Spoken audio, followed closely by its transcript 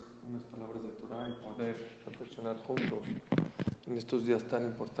unas palabras de Torah y poder reflexionar juntos en estos días tan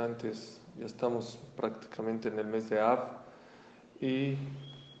importantes. Ya estamos prácticamente en el mes de Av y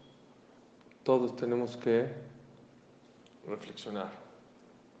todos tenemos que reflexionar.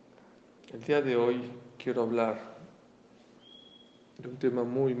 El día de hoy quiero hablar de un tema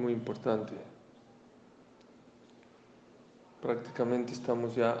muy importante. Prácticamente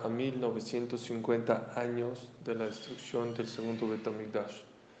estamos ya a 1950 años de la destrucción del segundo Bet HaMikdash.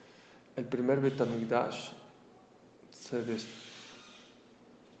 El primer Bet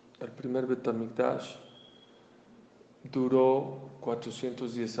HaMikdash duró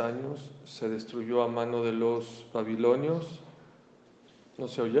 410 años, se destruyó a mano de los babilonios. ¿No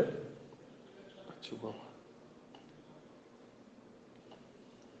se oye? Chihuahua.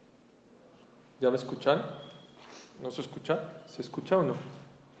 ¿Ya me escuchan? ¿No se escucha? ¿Se escucha o no?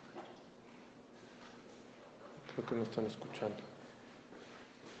 Creo que no están escuchando.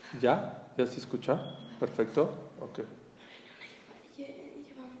 ¿Ya? ¿Ya se escucha? Perfecto. Ok.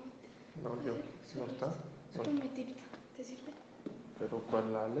 No, no está. No. ¿Te sirve? ¿Pero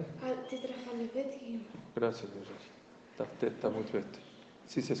cuál la ale? Te trajo el bebé. Gracias, mi rey. Está muy bien.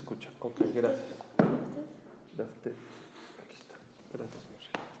 Sí se escucha. Ok, gracias. Aquí está. Gracias, mi rey.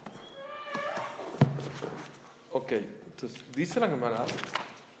 Ok, entonces dice la Gemara.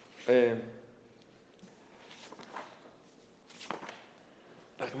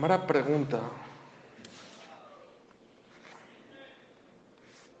 La Gemara pregunta.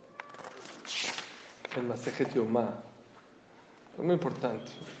 El Masejet Yomá. Es muy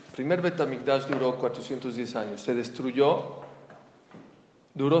importante. El primer Bet HaMikdash duró 410 años. Se destruyó.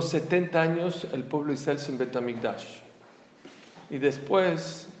 Duró 70 años el pueblo de Israel sin Bet HaMikdash. Y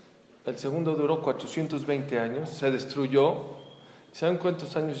después, el segundo duró 420 años. Se destruyó. ¿Saben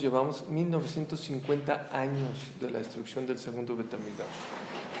cuántos años llevamos? 1950 años de la destrucción del segundo Bet HaMikdash.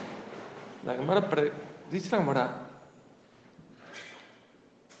 La Gemara dice la Gemara,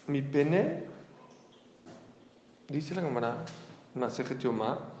 mi pene, dice la Gemara, Masejet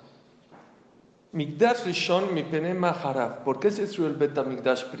Yomá, Mikdash Rishon, mi pene Maharav. ¿Por qué se destruyó el Bet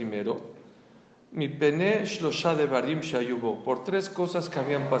HaMikdash primero? Mi pene Shlosha Devarim Shayubo. Por tres cosas que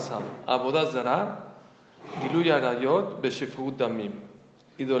habían pasado: Avodah Zarah, Giluy Arayot, Beshefut Damim.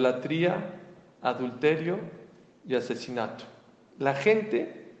 Idolatría, adulterio y asesinato. La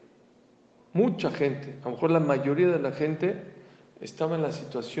gente, mucha gente, a lo mejor la mayoría de la gente, estaba en la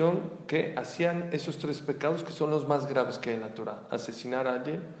situación que hacían esos tres pecados que son los más graves que hay en la Torah: asesinar a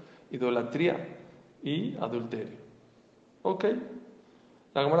alguien, idolatría y adulterio. Ok.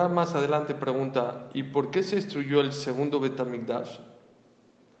 La Gemara más adelante pregunta, ¿y por qué se destruyó el segundo Bet HaMikdash?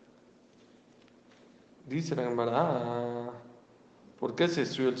 Dice la Gemara, ¿por qué se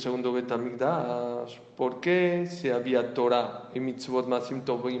destruyó el segundo Bet HaMikdash? ¿Por qué si había Torah y Mitzvot Masim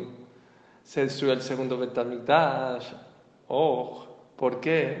Tovim se destruyó el segundo Bet HaMikdash? Oh, ¿por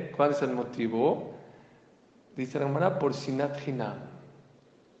qué? ¿Cuál es el motivo? Dice la Gemara, por Sinat Hinam,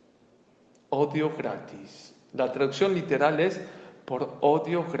 odio gratis. La traducción literal es por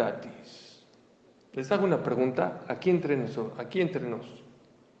odio gratis. Les hago una pregunta, aquí entre nos.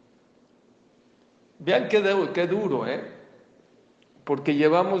 Vean qué duro, porque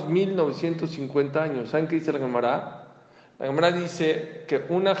llevamos 1950 años. ¿Saben qué dice la Gemara? La Gemara dice que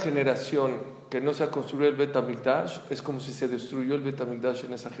una generación que no se ha construido el Bet HaMikdash es como si se destruyó el Bet HaMikdash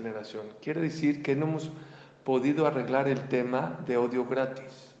en esa generación. Quiere decir que no hemos podido arreglar el tema de odio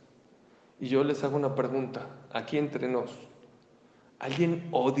gratis. Y yo les hago una pregunta, aquí entre nos. ¿Alguien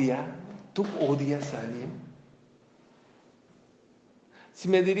odia? ¿Tú odias a alguien? Si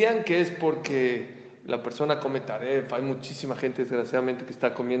me dirían que es porque la persona come taref, hay muchísima gente desgraciadamente que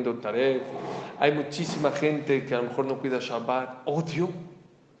está comiendo taref, hay muchísima gente que a lo mejor no cuida Shabbat. ¿Odio?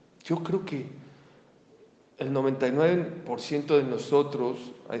 Yo creo que el 99% de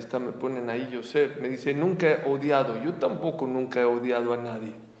nosotros, ahí está, me ponen ahí Yosef, me dice, nunca he odiado. Yo tampoco nunca he odiado a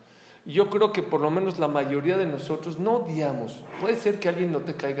nadie. Yo creo que por lo menos la mayoría de nosotros no odiamos. Puede ser que alguien no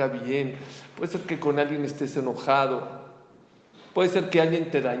te caiga bien, puede ser que con alguien estés enojado, puede ser que alguien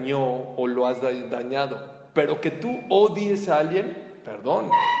te dañó o lo has dañado, pero que tú odies a alguien,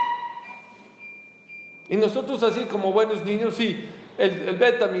 perdón. Y nosotros así como buenos niños, sí, el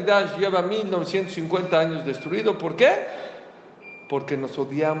Bet HaMikdash lleva 1950 años destruido. ¿Por qué? Porque nos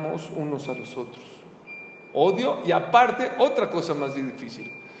odiamos unos a los otros. Odio y aparte otra cosa más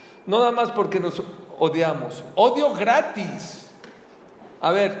difícil. No nada más porque nos odiamos, odio gratis.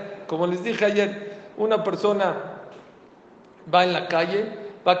 A ver, como les dije ayer, una persona va en la calle,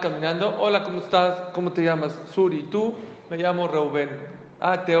 va caminando, hola, ¿cómo estás? ¿Cómo te llamas? Suri. ¿Tú? Me llamo Reuben.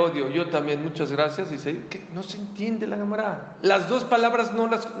 Ah, te odio, yo también, muchas gracias. Dice, ¿qué? No se entiende la Gemara. Las dos palabras no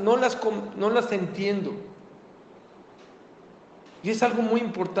las entiendo. Y es algo muy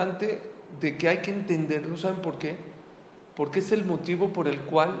importante de que hay que entenderlo. ¿Saben por qué? Porque es el motivo por el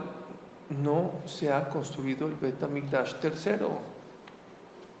cual no se ha construido el Bet HaMikdash tercero.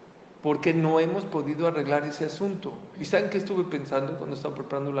 Porque no hemos podido arreglar ese asunto. ¿Y saben qué estuve pensando cuando estaba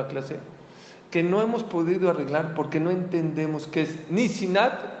preparando la clase? Que no hemos podido arreglar porque no entendemos que es ni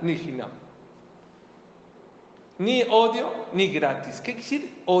sinat ni hinam. Ni odio ni gratis. ¿Qué quiere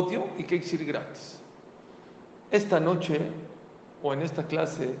decir odio y qué quiere decir gratis? Esta noche o en esta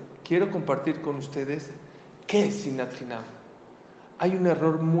clase quiero compartir con ustedes qué es sinat hinam. Hay un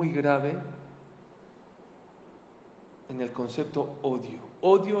error muy grave en el concepto odio.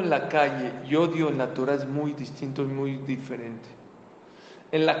 Odio en la calle y odio en la Torah es muy distinto y muy diferente.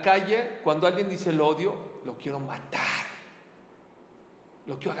 En la calle, cuando alguien dice el odio, lo quiero matar,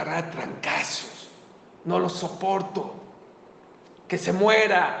 lo quiero agarrar a trancazos, no lo soporto, que se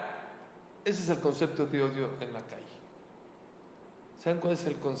muera. Ese es el concepto de odio en la calle. ¿Saben cuál es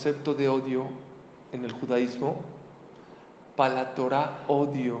el concepto de odio en el judaísmo? Para la Torah,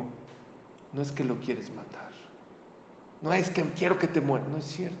 odio no es que lo quieres matar. No es que quiero que te mueras. No es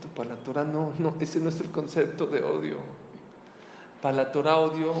cierto, para la Torah no, ese no es el concepto de odio. Para la Torah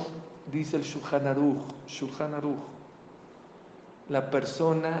odio, dice el Shulchan Aruch, la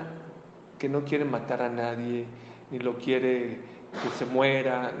persona que no quiere matar a nadie, ni lo quiere que se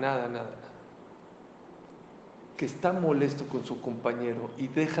muera, nada. Que está molesto con su compañero y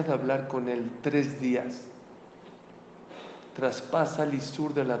deja de hablar con él 3 días, traspasa el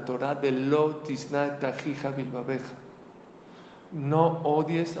isur de la Torah de lo tisna tajija bilbabeja. No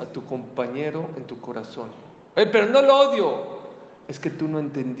odies a tu compañero en tu corazón. Pero no lo odio. Es que tú no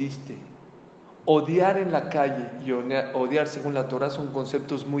entendiste. Odiar en la calle y odiar según la Torah son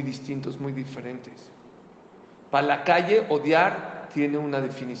conceptos muy distintos, muy diferentes. Para la calle, odiar tiene una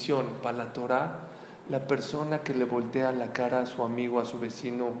definición. Para la Torah, la persona que le voltea la cara a su amigo, a su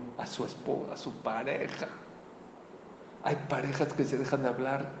vecino, a su esposa, a su pareja. Hay parejas que se dejan de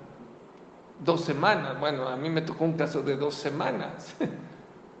hablar 2 semanas. Bueno, a mí me tocó un caso de 2 semanas.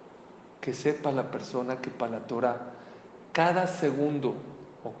 Que sepa la persona que para la Torah, cada segundo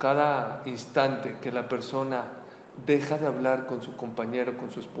o cada instante que la persona deja de hablar con su compañero,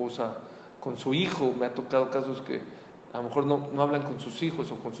 con su esposa, con su hijo, me ha tocado casos que a lo mejor no hablan con sus hijos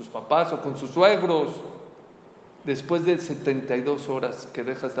o con sus papás o con sus suegros, después de 72 horas que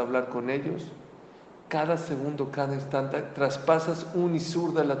dejas de hablar con ellos, cada segundo, cada instante, traspasas un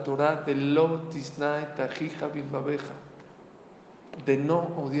isur de la Torah de lo tisnai tajija bilbabeja, de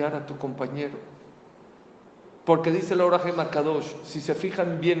no odiar a tu compañero. Porque dice el Orajem HaKadosh, si se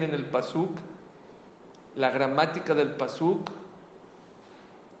fijan bien en el pasuk, la gramática del pasuk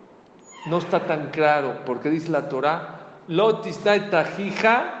no está tan claro, porque dice la Torah, lo tisnai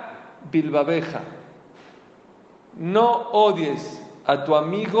tajija bilbabeja, no odies a tu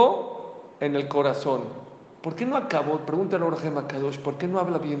amigo en el corazón. ¿Por qué no acabó? Pregunta el Orajem HaKadosh, ¿por qué no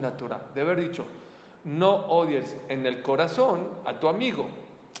habla bien la Torah? De haber dicho, no odies en el corazón a tu amigo.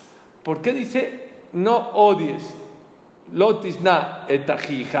 ¿Por qué dice no odies? Lotisna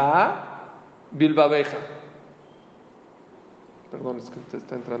etajija bilbabeja. Perdón, es que te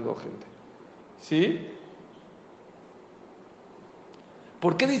está entrando gente. ¿Sí?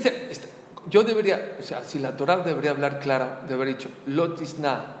 ¿Por qué dice? Yo debería, o sea, si la Torah debería hablar clara, debería haber dicho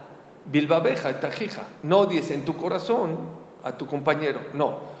Lotisna bilbabeja etajija. No odies en tu corazón a tu compañero.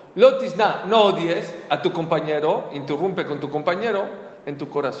 No. Lotisna, no odies a tu compañero, interrumpe con tu compañero en tu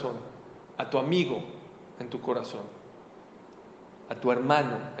corazón, a tu amigo en tu corazón, a tu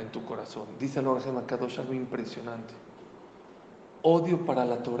hermano en tu corazón. Dice el Orajem HaKadosh algo impresionante. Odio para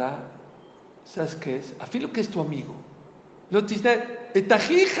la Torah, ¿sabes qué es? Afilo que es tu amigo. Lotisna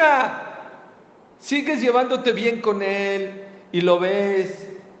etajija. Sigues llevándote bien con él y lo ves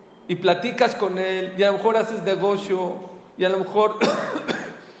y platicas con él y a lo mejor haces negocio y a lo mejor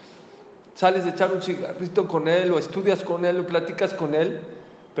sales de echar un cigarrito con él o estudias con él o platicas con él,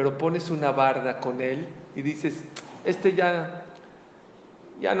 pero pones una barda con él y dices, ya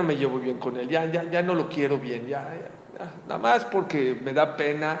no me llevo bien con él, ya no lo quiero bien, nada más porque me da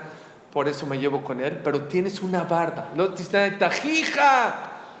pena, por eso me llevo con él, pero tienes una barda, tajija,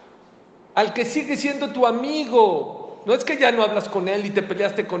 al que sigue siendo tu amigo. No es que ya no hablas con él y te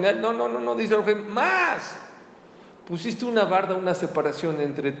peleaste con él, no, dice el rey, más. Pusiste una barda, una separación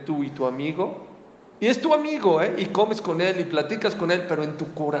entre tú y tu amigo, y es tu amigo, y comes con él y platicas con él, pero en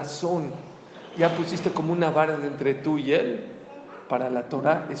tu corazón ya pusiste como una barda entre tú y él. Para la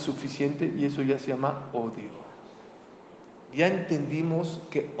Torah es suficiente y eso ya se llama odio. Ya entendimos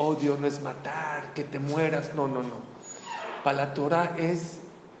que odio no es matar, que te mueras, no. Para la Torah es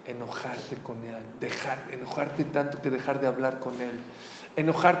enojarte con él, enojarte tanto que dejar de hablar con él,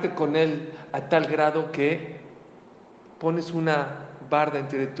 enojarte con él a tal grado que pones una barda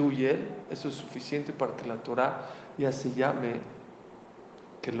entre tú y él. Eso es suficiente para que la Torah ya se llame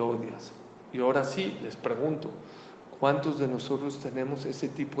que lo odias. Y ahora sí, les pregunto, ¿cuántos de nosotros tenemos ese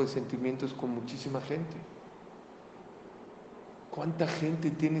tipo de sentimientos con muchísima gente? ¿Cuánta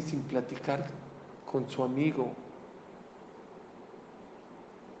gente tiene sin platicar con su amigo?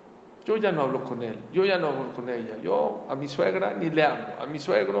 Yo ya no hablo con él, yo ya no hablo con ella. Yo a mi suegra ni le hablo, a mi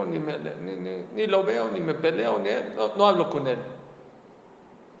suegro ni lo veo, ni me peleo, no hablo con él.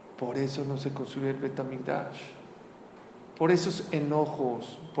 Por eso no se construye el Bet HaMikdash. Por esos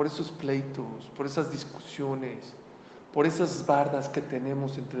enojos, por esos pleitos, por esas discusiones, por esas bardas que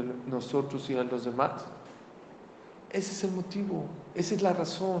tenemos entre nosotros y a los demás. Ese es el motivo, esa es la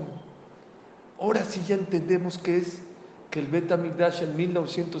razón. Ahora sí ya entendemos que el Bet HaMikdash en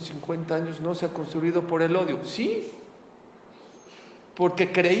 1950 años no se ha construido por el odio. Sí,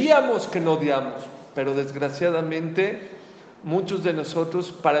 porque creíamos que no odiamos, pero desgraciadamente muchos de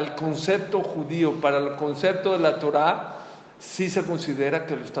nosotros, para el concepto judío, para el concepto de la Torah, sí se considera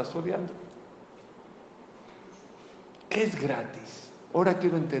que lo estás odiando. ¿Qué es gratis? Ahora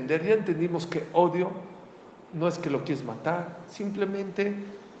quiero entender, ya entendimos que odio no es que lo quieres matar, simplemente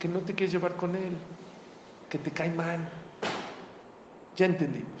que no te quieres llevar con él, que te cae mal. Ya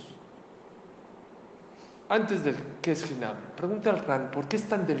entendimos. Antes de qué es Hinam, pregunta al Ran, ¿por qué es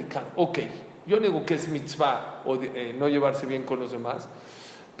tan delicado? Ok, yo digo que es mitzvah o no llevarse bien con los demás,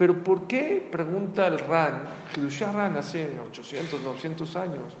 pero ¿por qué? Pregunta el Ran, Hidushá Ran hace 800, 900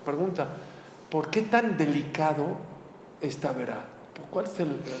 años, pregunta, ¿por qué tan delicado esta verá? ¿Cuál es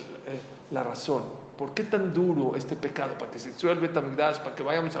la razón? ¿Por qué tan duro este pecado? Para que se destruya el Bet HaMikdash, para que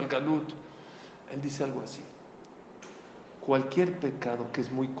vayamos al Galut. Él dice algo así. Cualquier pecado que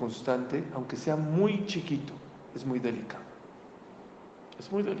es muy constante, aunque sea muy chiquito, es muy delicado.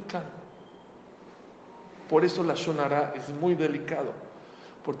 Es muy delicado. Por eso la Lashon Hara es muy delicado,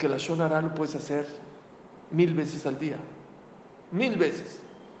 porque la Lashon Hara lo puedes hacer 1000 veces al día. 1000 veces.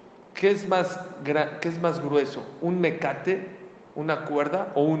 ¿Qué es más grueso? ¿Un mecate, una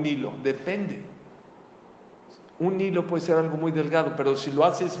cuerda o un hilo? Depende. Un hilo puede ser algo muy delgado, pero si lo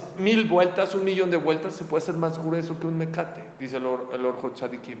haces 1000 vueltas, 1.000.000 de vueltas, se puede hacer más grueso que un mecate, dice el Orjot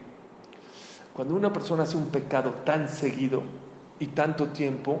Tzadikim. Cuando una persona hace un pecado tan seguido y tanto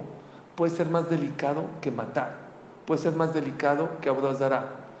tiempo, puede ser más delicado que matar, puede ser más delicado que Avodah Zará,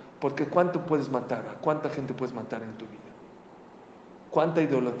 porque ¿cuánto puedes matar? ¿A cuánta gente puedes matar en tu vida? ¿Cuánta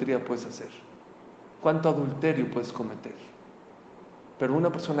idolatría puedes hacer? ¿Cuánto adulterio puedes cometer? Pero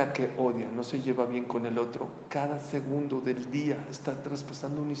una persona que odia, no se lleva bien con el otro, cada segundo del día está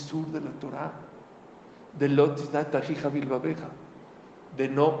traspasando un isur de la Torah, de de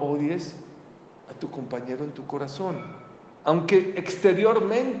no odies a tu compañero en tu corazón. Aunque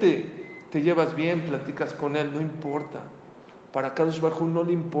exteriormente te llevas bien, platicas con él, no importa. Para Kadosh Baruj Hu no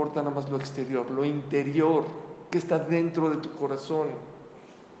le importa nada más lo exterior, lo interior, que está dentro de tu corazón.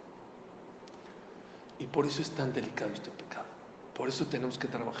 Y por eso es tan delicado este pecado. Por eso tenemos que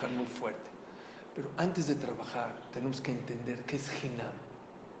trabajar muy fuerte. Pero antes de trabajar, tenemos que entender qué es Hinam.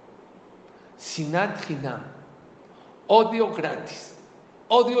 Sinat Hinam. Odio gratis.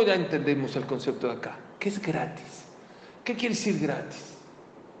 Odio, ya entendemos el concepto de acá. ¿Qué es gratis? ¿Qué quiere decir gratis?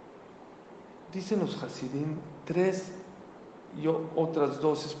 Dicen los Hasidim 3 y otras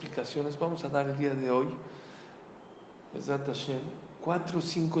 2 explicaciones. Vamos a dar el día de hoy, Bezrat Hashem, 4 o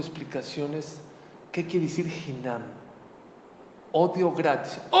 5 explicaciones. ¿Qué quiere decir Hinam? Odio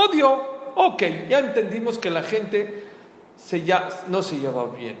gratis. Odio, ok, ya entendimos que la gente no se lleva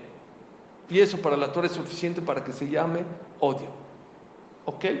bien. Y eso para la Torah es suficiente para que se llame odio.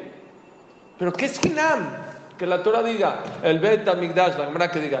 ¿Ok? Pero ¿qué es Hinam? Que la Torah diga, el Bet HaMikdash, la Gemara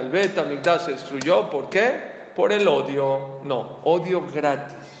que diga, el Bet HaMikdash se destruyó, ¿por qué? Por el odio. No, odio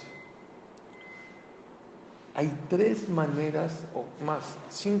gratis. Hay 3 maneras, o más,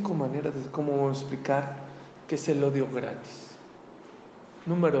 5 maneras de cómo vamos a explicar qué es el odio gratis.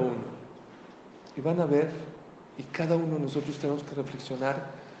 Número 1, y van a ver, y cada uno de nosotros tenemos que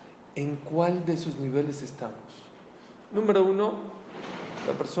reflexionar en cuál de esos niveles estamos. Número 1,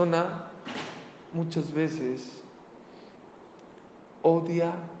 la persona muchas veces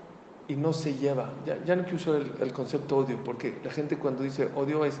odia y no se lleva. Ya no quiero usar el concepto odio, porque la gente cuando dice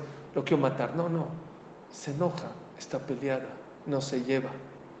odio es lo quiero matar. No, se enoja, está peleada, no se lleva.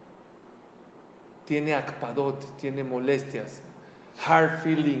 Tiene akpadot, tiene molestias, hard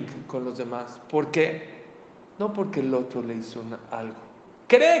feeling con los demás. ¿Por qué? no porque el otro le hizo algo,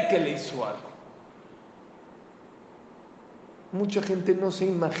 cree que le hizo algo. Mucha gente no se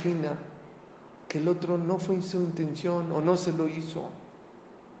imagina que el otro no fue su intención o no se lo hizo.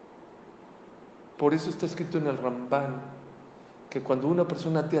 Por eso está escrito en el Ramban que cuando una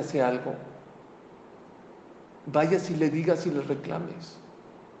persona te hace algo, vayas y le digas y le reclames.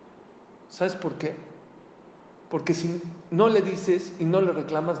 ¿Sabes por qué? Porque si no le dices y no le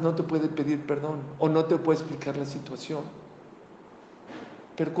reclamas, no te puede pedir perdón o no te puede explicar la situación.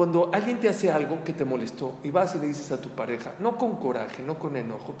 Pero cuando alguien te hace algo que te molestó y vas y le dices a tu pareja, no con coraje, no con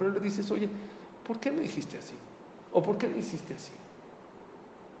enojo, pero le dices, oye, ¿por qué me dijiste así? ¿O por qué me hiciste así?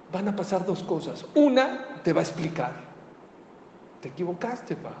 Van a pasar dos cosas. Una, te va a explicar. Te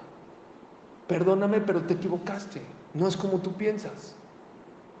equivocaste, pa. Perdóname, pero te equivocaste. No es como tú piensas.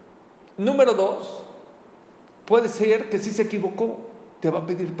 Número dos, puede ser que sí se equivocó, te va a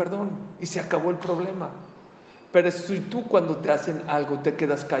pedir perdón y se acabó el problema. Pero si tú cuando te hacen algo te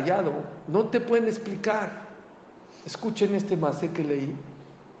quedas callado, no te pueden explicar. Escuchen este masé que leí,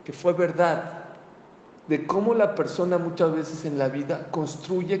 que fue verdad, de cómo la persona muchas veces en la vida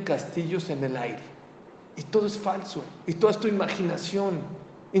construye castillos en el aire. Y todo es falso, y todo es tu imaginación,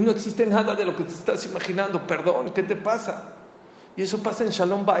 y no existe nada de lo que te estás imaginando. Perdón, ¿qué te pasa? Y eso pasa en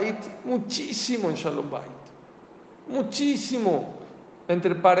Shalom Bait, muchísimo en Shalom Bait, muchísimo,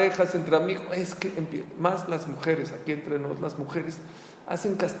 entre parejas, entre amigos. Es que más las mujeres, aquí entre nos, las mujeres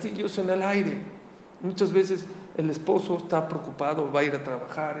hacen castillos en el aire. Muchas veces el esposo está preocupado, va a ir a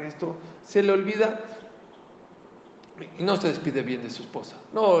trabajar, esto, se le olvida y no se despide bien de su esposa.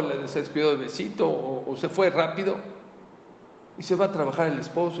 No, se despidió de besito o se fue rápido y se va a trabajar el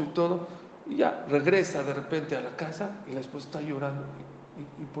esposo y todo. Y ya regresa de repente a la casa y la esposa está llorando.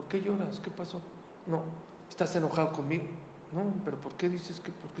 ¿Y por qué lloras? ¿Qué pasó? No, ¿estás enojado conmigo? No, pero ¿por qué dices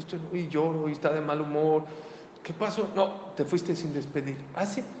que por qué estoy enojado? Y lloro y está de mal humor. ¿Qué pasó? No, te fuiste sin despedir. ¿Ah,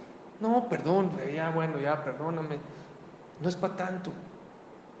 sí? No, perdón, ya bueno, ya perdóname. No es para tanto.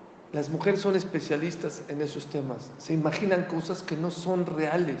 Las mujeres son especialistas en esos temas. Se imaginan cosas que no son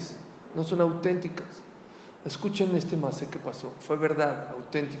reales, no son auténticas. Escuchen este masé que pasó. Fue verdad,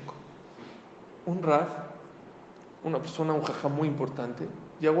 auténtico. Un Rav, una persona, un jajá muy importante,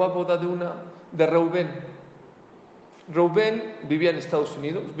 llegó a boda de Reubén. Reubén vivía en Estados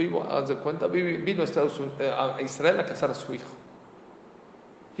Unidos, haz de cuenta, vino a Israel a casar a su hijo.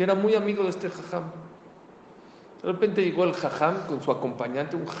 Y era muy amigo de este jajam. De repente llegó el jajam con su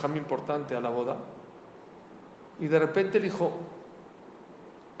acompañante, un jajam importante, a la boda. Y de repente le dijo,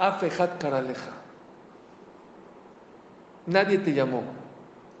 Afejat Karaleja, nadie te llamó.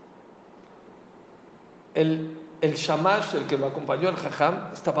 El shamash, el que lo acompañó al jajam,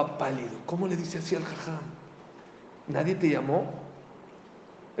 estaba pálido. ¿Cómo le dice así al jajam? ¿Nadie te llamó?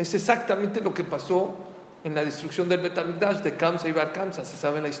 Es exactamente lo que pasó en la destrucción del Bet HaMikdash de Kamsa y Bar Kamsa, se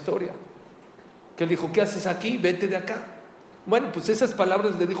sabe la historia. Que él dijo, ¿qué haces aquí? Vete de acá. Bueno, pues esas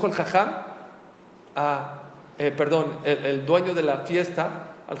palabras le dijo el jajam el dueño de la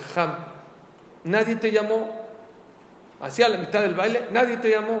fiesta, al jajam. Nadie te llamó. Hacia la mitad del baile, nadie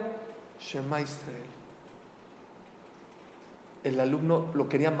te llamó. Shema Israel. El alumno lo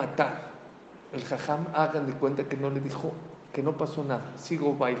quería matar. El jajam, hagan de cuenta que no le dijo, que no pasó nada.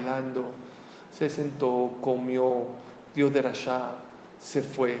 Sigo bailando, se sentó, comió, dio derashá, se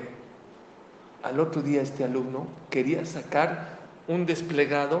fue. Al otro día este alumno quería sacar un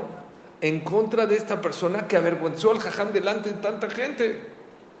desplegado en contra de esta persona que avergonzó al jajam delante de tanta gente.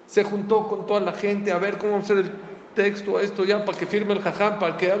 Se juntó con toda la gente a ver cómo hacer el texto, esto ya, para que firme el jajam,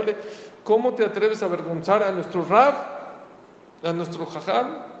 para que hable. ¿Cómo te atreves a avergonzar a nuestro Rab, a nuestro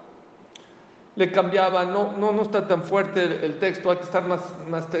jajam? Le cambiaba, no está tan fuerte el texto, hay que estar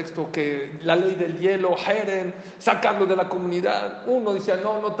más texto que la ley del hielo, Jeren, sacarlo de la comunidad. Uno decía,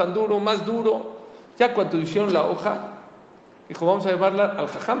 no tan duro, más duro. Ya cuando hicieron la hoja, dijo, vamos a llevarla al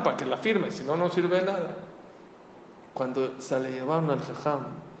jajam para que la firme, si no, no sirve de nada. Cuando se le llevaron al jajam,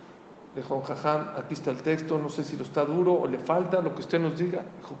 le dijo, jajam, aquí está el texto, no sé si lo está duro o le falta, lo que usted nos diga.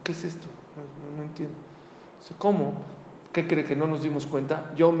 Dijo, ¿qué es esto? No entiendo. Dice, ¿cómo? ¿Qué cree que no nos dimos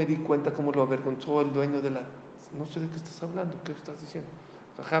cuenta? Yo me di cuenta cómo lo avergonzó el dueño de la... No sé de qué estás hablando, ¿qué estás diciendo?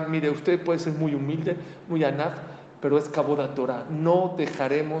 Ajá, mire, usted puede ser muy humilde, muy anaf, pero es Kaboda Torah. No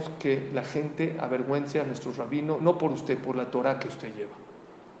dejaremos que la gente avergüence a nuestro rabino, no por usted, por la Torah que usted lleva.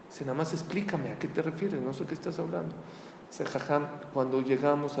 Dice, nada más explícame, ¿a qué te refieres? No sé qué estás hablando. Dice, jajam, cuando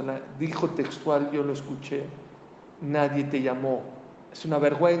llegamos dijo textual, yo lo escuché, nadie te llamó. Es una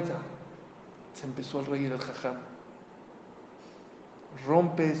vergüenza. Se empezó a reír el jajam.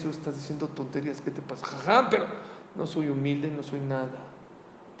 Rompe eso, estás diciendo tonterías, ¿qué te pasa? Jajam, pero no soy humilde, no soy nada.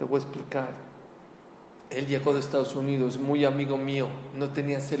 Te voy a explicar. Él llegó de Estados Unidos, muy amigo mío, no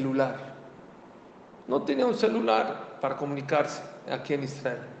tenía celular. No tenía un celular para comunicarse aquí en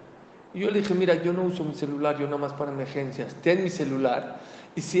Israel. Y yo le dije, mira, yo no uso mi celular, yo nada más para emergencias. Ten mi celular.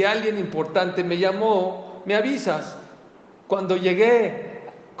 Y si alguien importante me llamó, me avisas. Cuando llegué,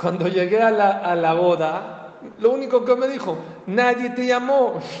 cuando llegué a la boda, lo único que me dijo, nadie te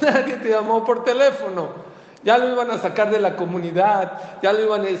llamó, nadie te llamó por teléfono. Ya lo iban a sacar de la comunidad, ya lo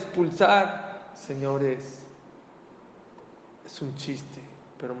iban a expulsar. Señores, es un chiste,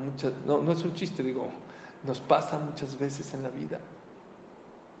 pero no es un chiste, digo, nos pasa muchas veces en la vida.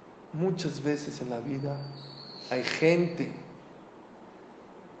 Muchas veces en la vida hay gente,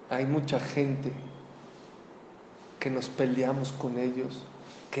 hay mucha gente que nos peleamos con ellos,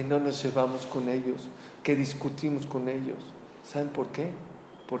 que no nos llevamos con ellos, que discutimos con ellos. ¿Saben por qué?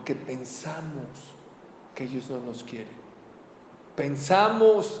 Porque pensamos que ellos no nos quieren.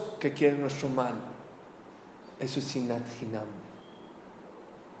 Pensamos que quieren nuestro mal. Eso es sinat hinam.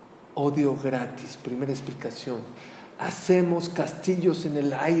 Odio gratis, primera explicación. Hacemos castillos en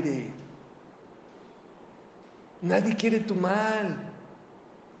el aire. Nadie quiere tu mal.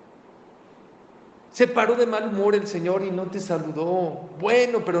 Se paró de mal humor el Señor y no te saludó.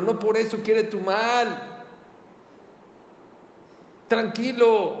 Bueno, pero no por eso quiere tu mal.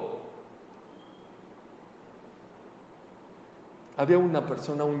 Tranquilo. Había una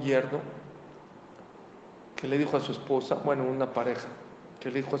persona, un yerno, que le dijo a su esposa, bueno, una pareja, que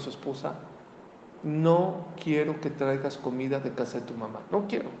le dijo a su esposa, no quiero que traigas comida de casa de tu mamá. No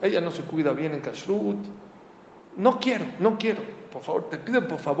quiero. Ella no se cuida bien en kashrut. No quiero. Por favor, te pido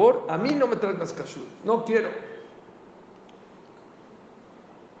por favor, a mí no me traigas kashrut. No quiero.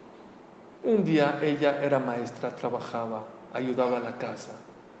 Un día ella era maestra, trabajaba, ayudaba a la casa.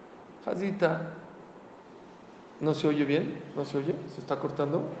 Jazita, ¿no se oye bien? ¿No se oye? ¿Se está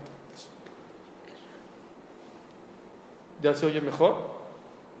cortando? ¿Ya se oye mejor?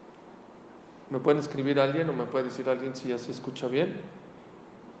 ¿Me pueden escribir a alguien o me puede decir alguien si ya se escucha bien?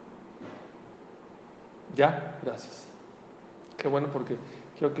 ¿Ya? Gracias. Qué bueno porque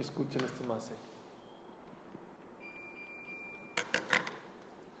quiero que escuchen este más.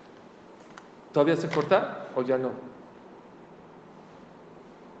 ¿Todavía se corta o ya no?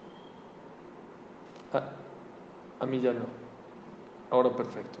 A mí ya no. Ahora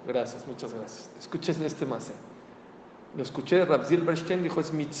perfecto. Gracias, muchas gracias. Escuchen este más. Lo escuché de Rav Zilberstein, dijo,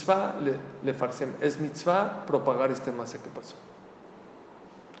 es mitzvah le farsem, es mitzvah propagar este más que pasó.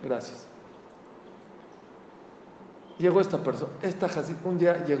 Gracias. Llegó esta persona, esta Hazid, un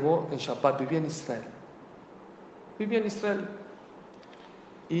día llegó en Shabbat, vivía en Israel.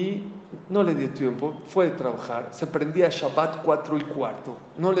 Y no le dio tiempo, fue a trabajar, se prendía Shabbat 4:15,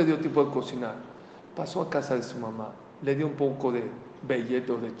 no le dio tiempo de cocinar. Pasó a casa de su mamá, le dio un poco de bellet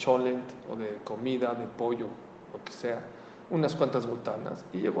o de cholent o de comida, de pollo, lo que sea, unas cuantas botanas,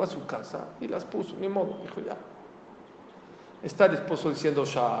 y llegó a su casa y las puso, ni modo, dijo ya. Está el esposo diciendo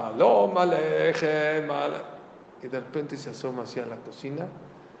Shalom Aleichem, y de repente se asoma hacia la cocina,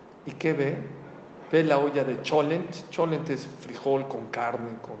 ¿y qué ve? Ve la olla de cholent. Cholent es frijol con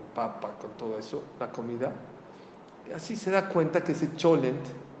carne, con papa, con todo eso, la comida. Y así se da cuenta que ese cholent,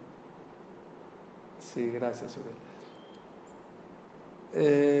 sí, gracias,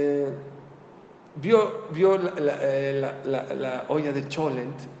 vio la olla de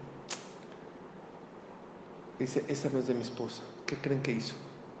cholent. Dice, esa no es de mi esposa. ¿Qué creen que hizo?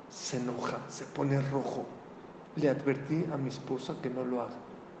 Se enoja, se pone rojo. Le advertí a mi esposa que no lo haga.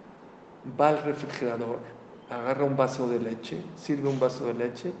 Va al refrigerador, agarra un vaso de leche, sirve un vaso de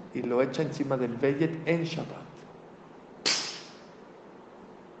leche y lo echa encima del vellet en Shabbat.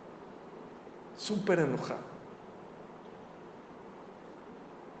 Súper enojado.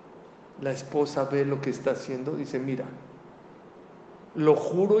 La esposa ve lo que está haciendo, dice, mira, lo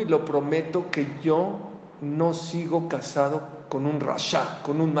juro y lo prometo que yo no sigo casado con un rasha,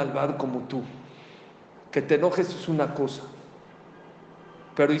 con un malvado como tú. Que te enojes es una cosa,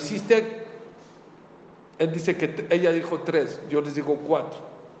 pero hiciste, él dice que ella dijo 3, yo les digo 4.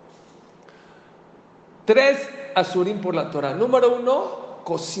 3 asurim por la Torah. Número 1,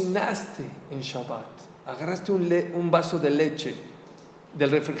 cocinaste en Shabbat. Agarraste un vaso de leche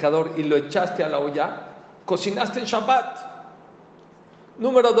del refrigerador y lo echaste a la olla. Cocinaste en Shabbat.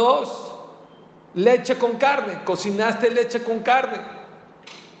 Número 2, leche con carne. Cocinaste leche con carne.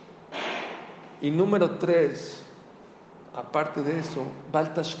 Y número 3, aparte de eso,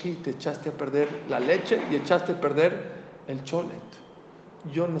 Baltashki, te echaste a perder la leche y echaste a perder el cholet.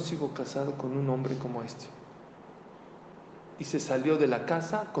 Yo no sigo casado con un hombre como este. Y se salió de la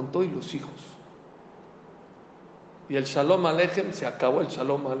casa con todos los hijos. Y el Shalom Aleichem, se acabó el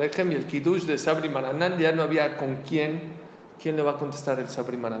Shalom Aleichem y el Kiddush de Sabri Maranán, ya no había con quién le va a contestar el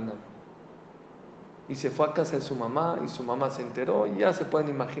Sabri Maranán. Y se fue a casa de su mamá y su mamá se enteró y ya se pueden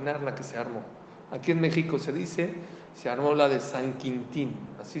imaginar la que se armó. Aquí en México se dice, se armó la de San Quintín,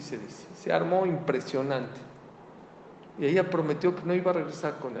 así se dice. Se armó impresionante. Y ella prometió que no iba a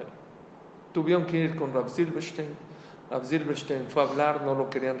regresar con él. Tuvieron que ir con Rav Silberstein. Rav Silberstein fue a hablar, no lo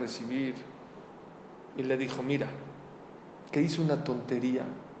querían recibir. Y le dijo, mira, que hice una tontería.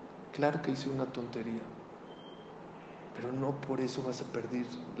 Claro que hice una tontería. Pero no por eso vas a perder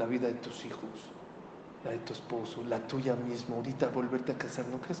la vida de tus hijos, la de tu esposo, la tuya misma. Ahorita volverte a casar,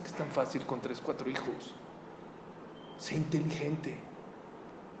 ¿no crees que es tan fácil con 3, 4 hijos? Sé inteligente.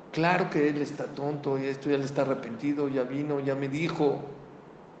 Claro que él está tonto y esto ya le está arrepentido, ya vino, ya me dijo.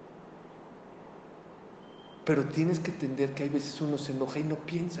 Pero tienes que entender que hay veces uno se enoja y no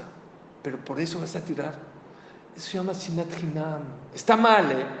piensa. Pero por eso vas a tirar. Eso se llama sinat hinam. Está mal,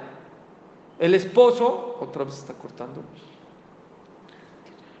 ¿eh? El esposo, otra vez está cortando.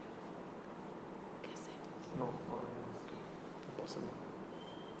 No pasa nada.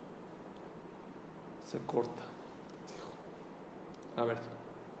 Se corta. A ver,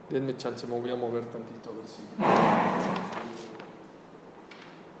 denme chance, me voy a mover tantito a ver si.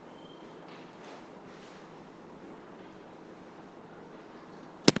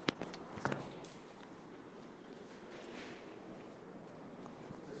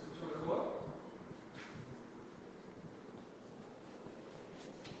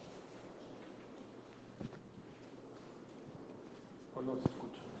 ¿O no se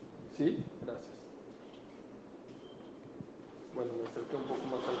escucha? ¿Sí? Gracias. Bueno, me acerqué un poco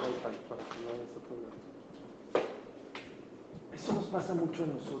más al wifi para que no haya ese problema. Eso nos pasa mucho a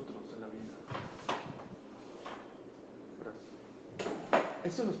nosotros en la vida. Gracias.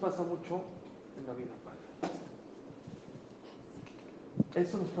 Eso nos pasa mucho en la vida, Padre.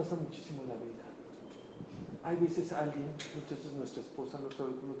 Eso nos pasa muchísimo en la vida. Hay veces alguien, muchas veces nuestra esposa,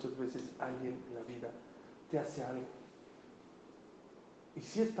 muchas veces alguien en la vida te hace algo. Y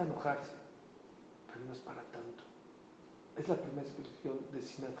sí es para enojarse, pero no es para tanto. Es la primera expresión de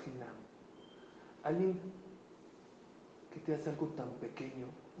sinat hinam. Alguien que te hace algo tan pequeño,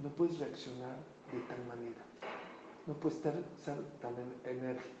 no puedes reaccionar de tal manera. No puedes ser tan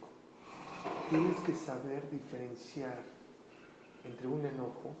enérgico. Tienes que saber diferenciar entre un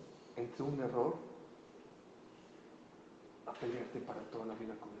enojo, entre un error, a pelearte para toda la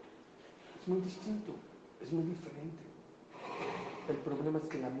vida con él. Es muy distinto, es muy diferente. El problema es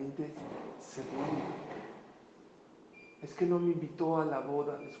que la mente se vuelve. Es que no me invitó a la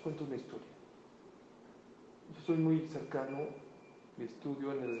boda. Les cuento una historia. Yo soy muy cercano y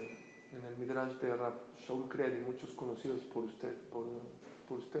estudio en el Midrash de Rab Shaul Kredi, muchos conocidos por ustedes.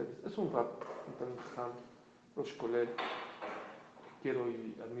 Es un rab, un Talmud Rosh Kolel, quiero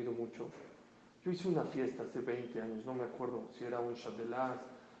y admiro mucho. Yo hice una fiesta hace 20 años, no me acuerdo si era un Shadelaz,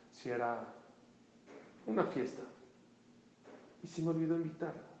 si era una fiesta. Y se me olvidó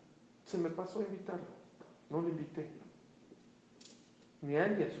invitarlo. Se me pasó a invitarlo. No lo invité. Ni a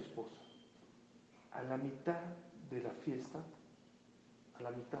él ni a su esposa. A la mitad de la fiesta, a la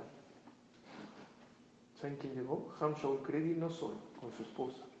mitad, ¿saben quién llegó? Ham Shaul Kredi, no solo, con su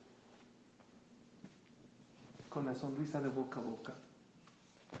esposa. Con la sonrisa de boca a boca.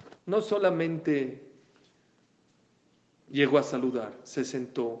 No solamente llegó a saludar, se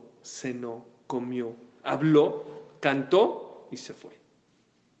sentó, cenó, comió, habló, cantó y se fue.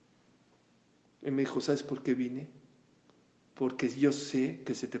 Y me dijo, ¿sabes por qué vine? Porque yo sé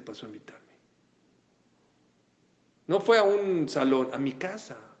que se te pasó a invitarme. No fue a un salón, a mi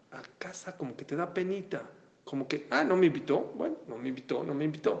casa. A casa como que te da penita. Como que, no me invitó. Bueno, no me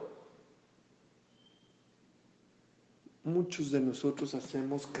invitó. Muchos de nosotros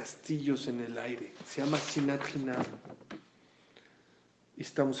hacemos castillos en el aire. Se llama sinat hinam. Y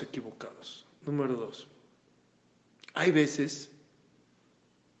estamos equivocados. Número 2. Hay veces,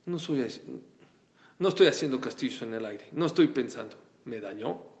 no estoy haciendo castillos en el aire. No estoy pensando, ¿me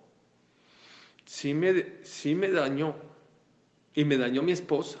dañó? Sí me dañó. Y me dañó mi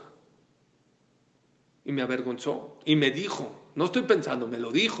esposa. Y me avergonzó. Y me dijo, no estoy pensando, me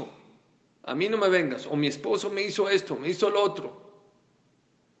lo dijo. A mí no me vengas. O mi esposo me hizo esto, me hizo lo otro.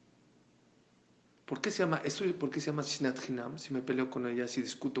 ¿Por qué se llama sinat hinam? Si me peleo con ella, si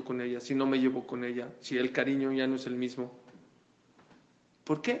discuto con ella, si no me llevo con ella, si el cariño ya no es el mismo.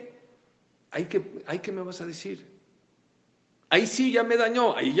 ¿Por qué? ¿Ahí qué me vas a decir? Ahí sí ya me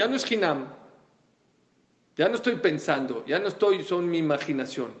dañó, ahí ya no es hinam. Ya no estoy pensando, son mi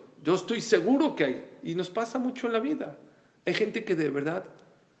imaginación. Yo estoy seguro que hay. Y nos pasa mucho en la vida. Hay gente que de verdad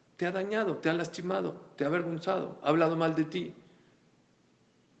te ha dañado, te ha lastimado, te ha avergonzado, ha hablado mal de ti.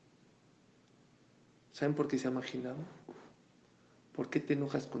 ¿Saben por qué se llama ginado? ¿Por qué te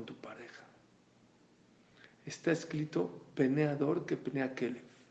enojas con tu pareja? Está escrito peneador que penea Keleb.